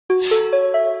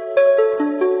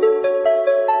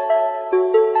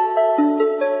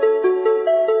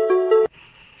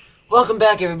Welcome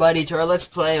back, everybody, to our Let's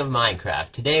Play of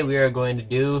Minecraft. Today we are going to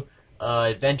do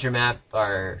adventure map,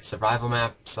 our survival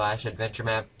map / adventure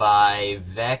map by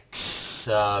Vex.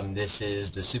 This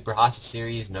is the Super Hostage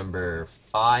series, number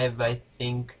 5, I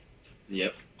think.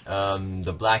 Yep.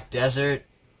 The Black Desert.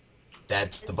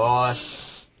 That's the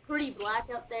boss. Pretty black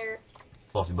out there.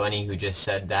 Fluffy Bunny, who just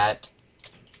said that.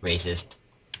 Racist.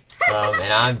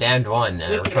 And I'm Damned One.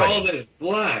 Look at all this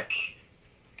black.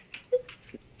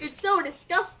 It's so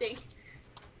disgusting.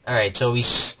 Alright, so we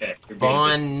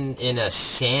spawn in a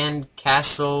sand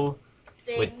castle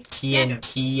with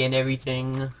TNT and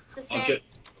everything.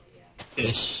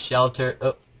 This shelter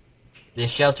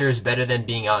is better than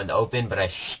being out in the open, but I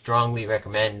strongly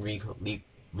recommend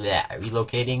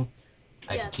relocating.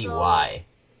 I can see why.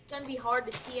 It's gonna be hard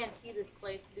to TNT this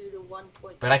place due to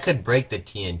 1.5. But I could break the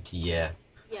TNT, yeah.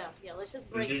 Yeah, let's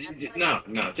just break it. No,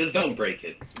 just don't break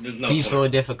it. There's no Peaceful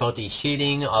point. difficulty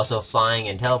cheating, also flying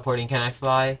and teleporting. Can I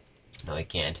fly? No, I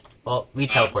can't. Well, we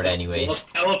teleport anyways.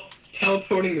 Well,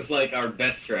 teleporting is like our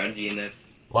best strategy in this.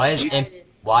 Why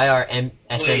are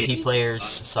SMP players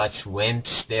such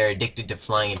wimps? They're addicted to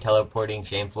flying and teleporting.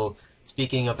 Shameful.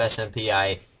 Speaking of SMP,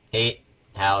 I hate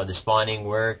how the spawning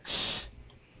works.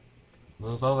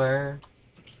 Move over.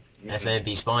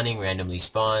 SMP spawning randomly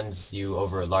spawns you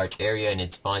over a large area and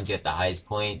it spawns you at the highest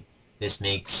point. This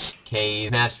makes cave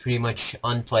maps pretty much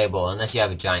unplayable unless you have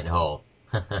a giant hole.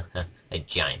 A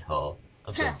giant hole.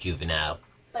 I'm so juvenile.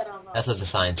 That's what the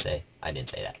signs say. I didn't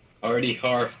say that. Already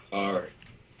hard.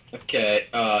 Okay,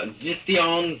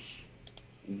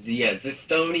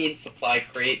 Zistonian supply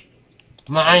crate.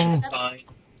 Mine! Sign.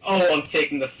 Oh, I'm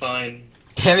taking the sign.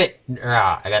 Damn it!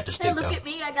 I got the stick Hey, look though. at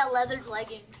me, I got leather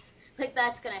leggings. Like,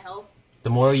 that's gonna help. The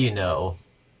more you know.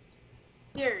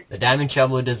 Here. The diamond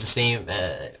shovel does the same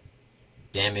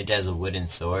damage as a wooden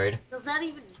sword. Does that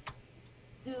even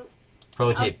do... Pro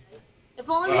tip. Okay. If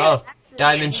only we Oh, had access.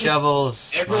 diamond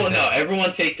shovels!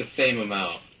 Everyone take the same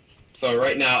amount. So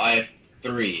right now I have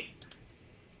 3.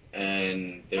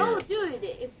 And they're... No, dude,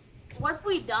 what if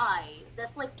we die?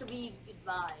 That's like 3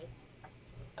 goodbye.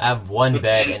 I have 1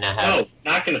 bed and I have...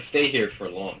 No, not gonna stay here for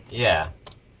long. Yeah,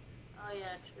 Oh yeah,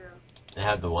 true. I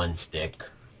have the 1 stick.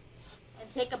 And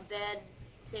take a bed,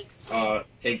 take...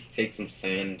 Take some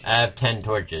sand. I have 10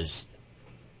 torches.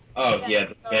 Oh, yeah,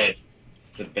 so-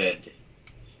 the bed.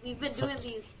 We've been doing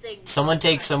these things. Someone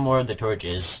take some more of the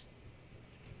torches.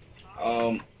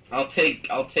 I'll take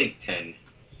 10.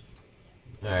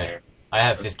 Alright, I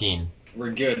have 15. We're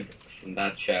good from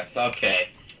that chest. Okay.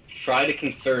 Try to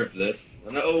conserve this.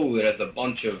 Oh, it has a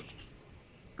bunch of...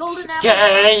 Golden apples.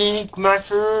 Cake, my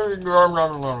food!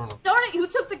 Darn it, who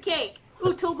took the cake?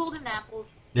 Ooh, 2 golden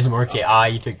apples. There's more cake. Ah,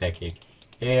 you took that cake.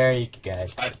 Here you go,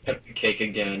 guys. I took the cake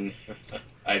again.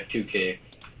 I have 2 cakes.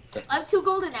 I have 2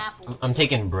 golden apples. I'm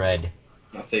taking bread.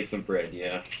 I'll take some bread,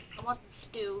 yeah. I want some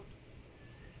stew.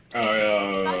 Oh,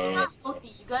 You guys are not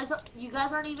healthy. You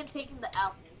guys aren't even taking the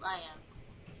apples. I am.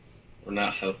 we're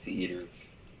not healthy eaters.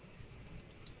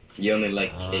 You only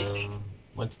like cake.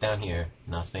 What's down here?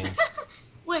 Nothing.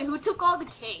 Wait, who took all the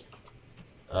cake?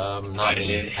 Not I me.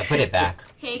 did. I put it back.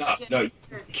 Cake. No,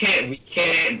 we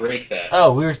can't break that.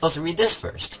 Oh, we were supposed to read this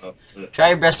first. Oh, Try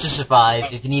your best to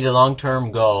survive. If you need a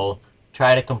long-term goal,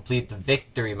 try to complete the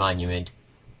Victory Monument.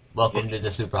 Welcome to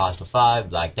the Super Hostile 5,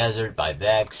 Black Desert by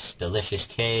Vex. Delicious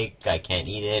cake. I can't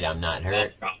eat it. I'm not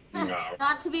hurt. No.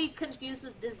 Not to be confused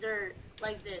with dessert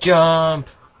like this. Jump!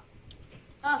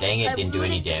 Oh, Dang it, I'm didn't do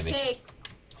any ruining the damage. cake.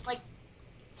 Like,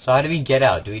 So how do we get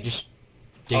out? Do we just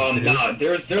dig through? No,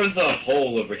 there's a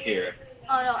hole over here.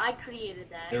 oh no, I created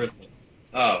that.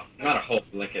 Oh, not a hole,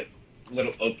 like a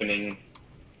little opening.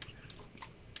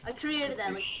 I created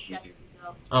that like seconds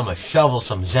ago. I'm gonna shovel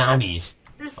some zombies.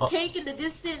 There's Oh. cake in the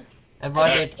distance. I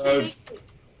brought it.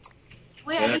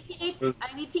 Wait, Yeah.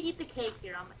 I need to eat the cake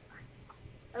here.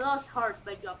 I lost hearts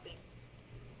by jumping.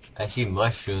 I see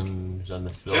mushrooms on the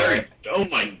floor. Oh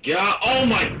my god! Oh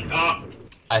my god!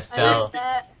 I I fell. did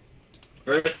that.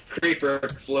 First creeper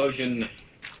explosion.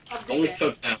 Of the, Only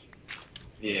took down.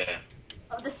 Yeah.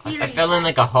 of the series. I fell in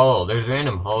like a hole. There's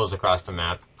random holes across the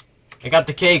map. I got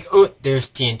the cake. Ooh, there's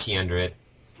TNT under it.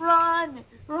 Run!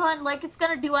 Run like it's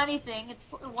gonna do anything.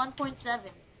 It's 1.7.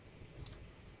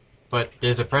 But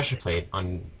there's a pressure plate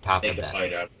on top Take of a that.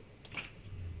 bite out.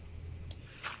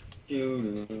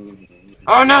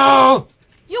 Oh no!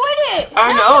 You idiot!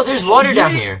 Oh no! There's water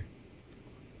down here.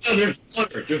 Oh, there's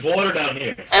water. There's water down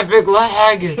here. Epic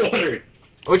lag. Water.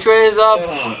 Which way is Come up?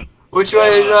 on. Which way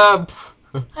is up?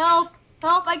 Help!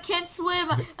 Help! I can't swim!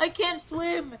 I can't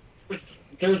swim!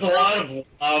 There's a lot of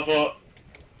lava.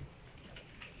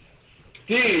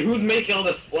 Dude, who's making all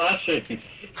this splashing?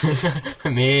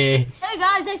 Me. Hey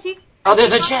guys, I see. Oh,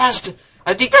 there's a chest!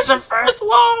 I think that's the first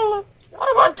wall!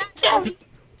 I want the chest!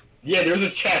 Yeah, there's a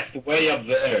chest way up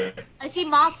there. I see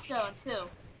moss stone too.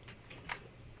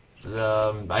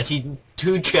 I see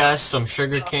 2 chests, some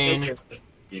sugarcane.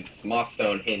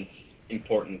 Mossstone hints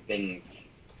important things.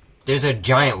 There's a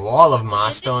giant wall of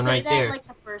moss Did they stone say right that, there. Like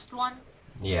the first one.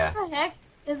 Yeah. What the heck?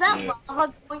 Is that Yeah.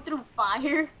 lava going through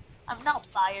fire? I'm not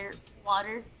fire.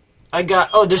 Water.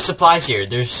 Oh, there's supplies here.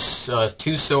 There's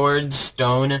 2 swords,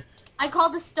 stone. I call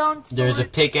the stone. There's a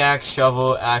sword. pickaxe,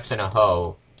 shovel, axe, and a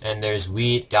hoe. And there's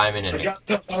wheat, diamond, I and got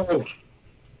the hoe.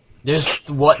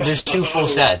 there's 2 full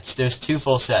sets. There's 2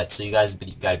 full sets, so you guys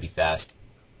gotta be fast.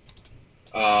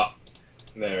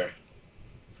 There.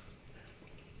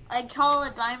 I call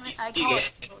a diamond. I call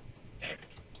it.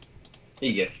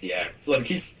 He gets the axe. Look,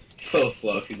 he's so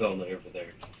slow. He's only over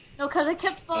there. No, because I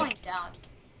kept falling down.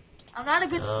 I'm not a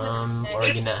good swimmer. Okay?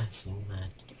 Organizing that.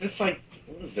 Is this like,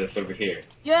 what is this over here?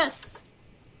 Yes.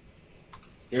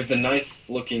 There's a nice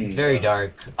looking... Very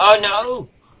dark. Oh no!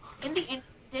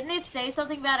 Didn't it say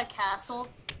something about a castle?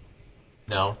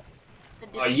 No.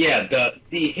 yeah, the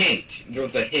hint. There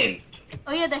was a hint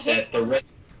Oh yeah, the hint. that the red...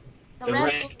 The red one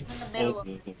is in the middle of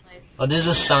this place. Oh, there's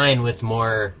a sign with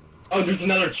more. Oh, there's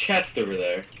another chest over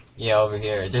there. Yeah, over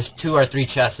here. There's 2 or 3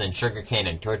 chests and sugarcane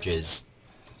and torches.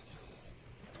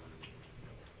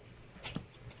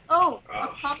 Oh, a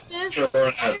Oh, compass. sure.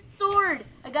 Iron sword.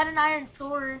 I got an iron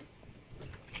sword.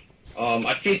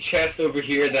 I see a chest over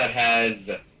here that has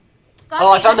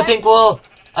Oh, I found the pink wool!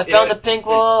 I found the pink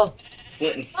wool!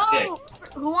 flint and stick. Oh,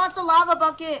 who wants a lava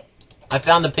bucket? I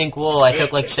found the pink wool. I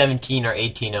took like 17 or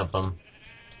 18 of them.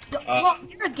 Well,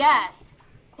 you're gassed.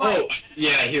 Oh,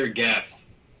 yeah, I hear gas.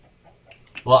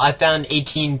 Well, I found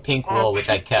 18 pink wool, which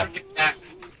I kept.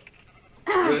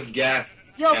 There's gas.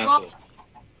 Yo, Cancel. boss.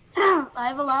 I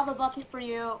have a lava bucket for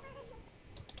you.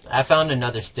 I found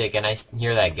another stick, and I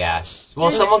hear that gas.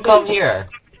 Well, someone come here.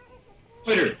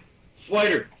 Spider!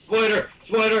 Spider! Spider!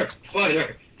 Spider!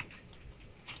 Spider!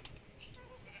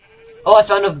 Oh, I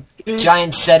found a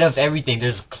giant set of everything.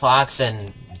 There's clocks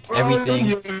and everything.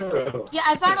 Yeah,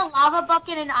 I found a lava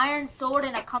bucket, an iron sword,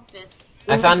 and a compass.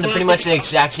 I found pretty much the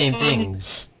exact same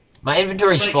things. My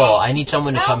inventory's full. I need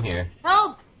someone to come here.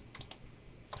 Help!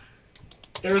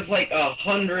 There's like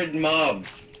 100 mobs.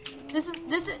 This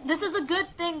is a good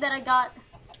thing that I got.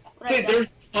 What I Dude, got. there's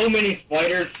so many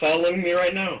spiders following me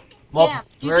right now. Well, Yeah,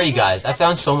 where are you guys? I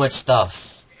found so much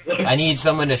stuff. I need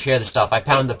someone to share the stuff. I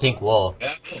found the pink wool.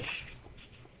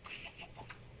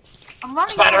 I'm running.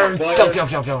 Spider! out. Go, go,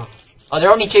 go, go. Oh,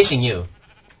 they're only chasing you.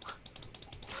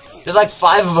 There's like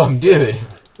 5 of them, dude.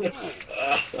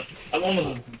 I'm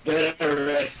almost dead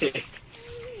already.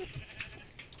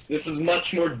 This is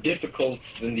much more difficult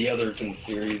than the others in the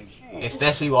series.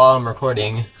 Especially while I'm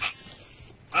recording.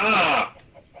 Ah!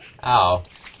 Ow.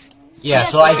 Yeah, Yeah,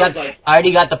 so I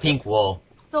already got the pink wool.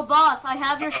 So, boss, I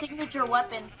have your signature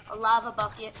weapon, a lava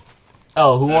bucket.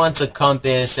 Oh, who wants a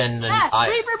compass and an Ah, eye?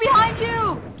 Reaper behind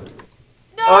you!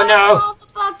 No, Oh, no.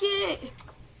 lava bucket!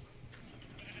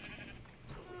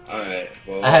 Alright,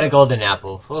 well... I had a golden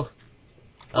apple. Whew.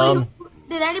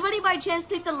 Did anybody by chance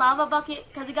take the lava bucket?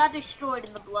 Because it got destroyed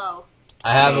in the blow.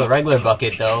 I have a regular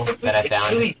bucket though that I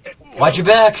found. Watch your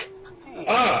back.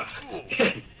 Ah!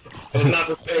 I was not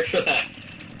prepared for that.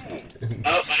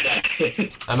 Oh, I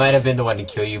died. I might have been the one to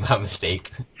kill you by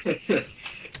mistake.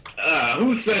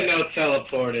 Who said no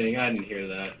teleporting? I didn't hear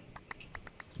that.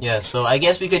 Yeah, so I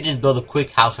guess we could just build a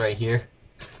quick house right here.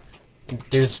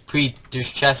 There's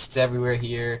chests everywhere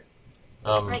here.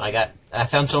 I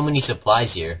found so many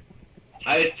supplies here.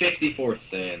 I had 54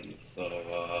 sand,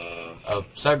 so,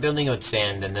 Start building with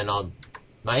sand and then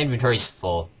my inventory's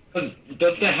full.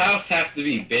 Does the house have to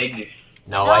be big?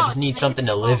 No, No, I just need make something it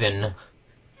to small. live in.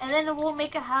 And then we'll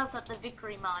make a house at the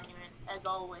Victory Monument, as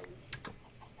always.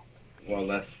 Well,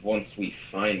 that's once we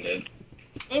find it.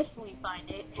 If we find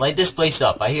it. Light this place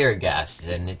up. I hear gas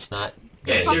and it's not.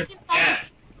 Okay, Fucking there's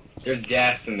gas. There's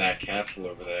gas in that castle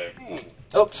over there.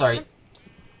 Oh, sorry.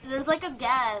 There's like a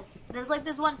gas. There's like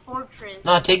this one fortress.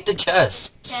 No, take the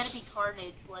chest. Canopy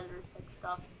Carnage, whether it's like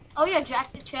stuff. Oh yeah,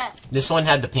 Jack the chest. This one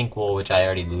had the pink wool, which I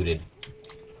already looted.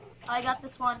 I got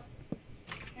this one.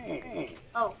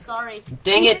 Oh, sorry.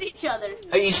 Dang We it. hit each other.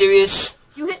 Are you serious?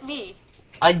 You hit me.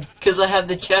 Cause I have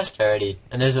the chest already.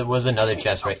 And was another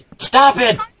chest right. Stop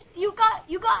it! You got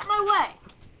in my way.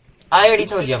 I already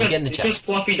told you, I'm getting the Just chest.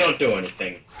 Fluffy, don't do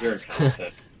anything. You're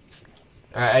incompetent.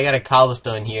 Alright, I got a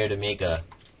cobblestone here to make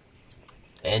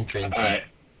entrance. Alright.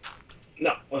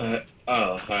 No,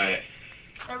 alright.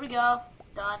 There we go.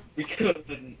 Done. We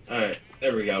couldn't. Alright,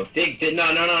 there we go. No.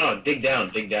 Dig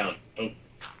down. Don't.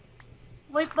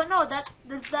 Wait, but no,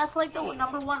 that's like the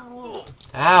 #1 rule.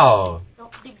 Ow!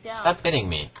 Don't dig down. Stop hitting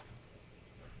me.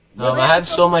 Wait, I have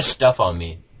so much stuff on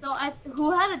me. So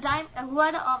who had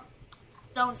a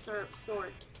stone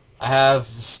sword? I have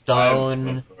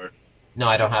stone. No,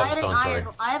 I don't have a had an stone sword.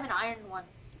 I have an iron one.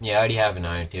 Yeah, I already have an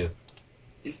iron too.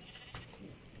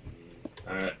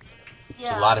 Alright. Yeah.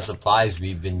 It's a lot of supplies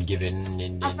we've been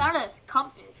given. I found a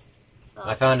compass. So.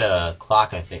 I found a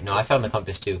clock, I think. No, I found the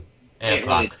compass too. And a Can't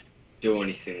clock. really do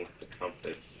anything with the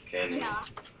compass, can Yeah.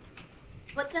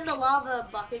 But then the lava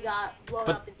bucket got blown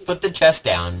up. Put the chest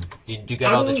down. Did you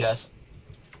get all the chests?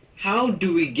 How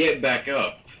do we get back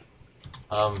up?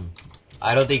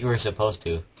 I don't think we were supposed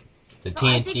to. The No,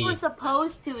 TNT. I think we're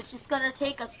supposed to. It's just gonna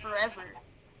take us forever.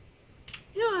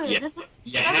 Dude, Yeah. this.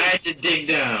 You had to dig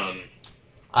down.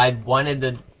 I wanted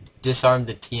to disarm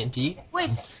the TNT.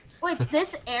 Wait,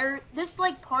 this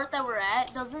like part that we're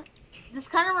at doesn't. This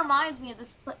kind of reminds me of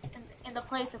this in the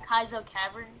place of Kaizo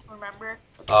Caverns. Remember?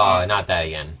 Oh, not that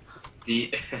again.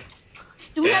 The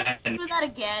Do we have to do that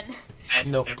again?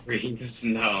 Nope.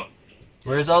 No.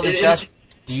 Where's all the It is- chests?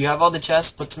 Do you have all the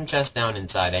chests? Put some chests down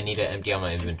inside. I need to empty out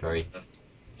my inventory.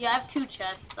 Yeah, I have 2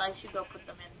 chests. I should go put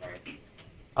them in there.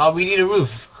 Oh, we need a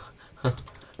roof.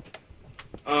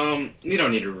 We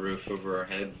don't need a roof over our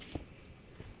heads.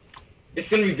 It's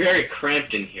gonna be very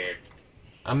cramped in here.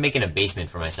 I'm making a basement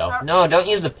for myself. No, don't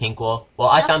use the pink wool. Well,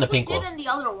 I found the pink That's wool. what we did in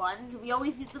the other ones. We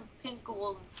always use the pink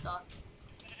wool and stuff.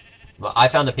 Well, I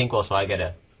found the pink wool, so I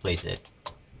gotta place it.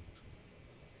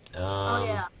 Oh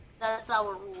yeah, that's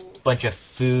our rule. Bunch of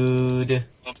food.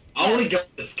 I want to go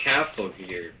to this castle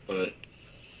here, but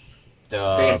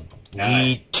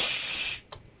Wheat.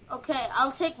 Okay,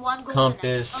 I'll take 1 golden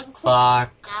Compass, I'll just take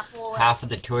clock, an apple. half of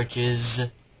the torches, some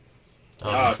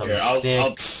here, I'll put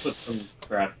sticks, some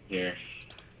crap here.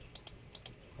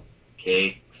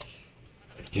 Cakes.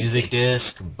 music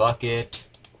disc, bucket,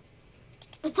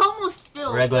 It's almost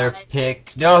filled. regular guys.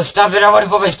 pick. No, stop it! I want to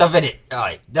put my stuff in it.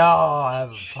 Alright, no, I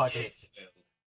have a bucket.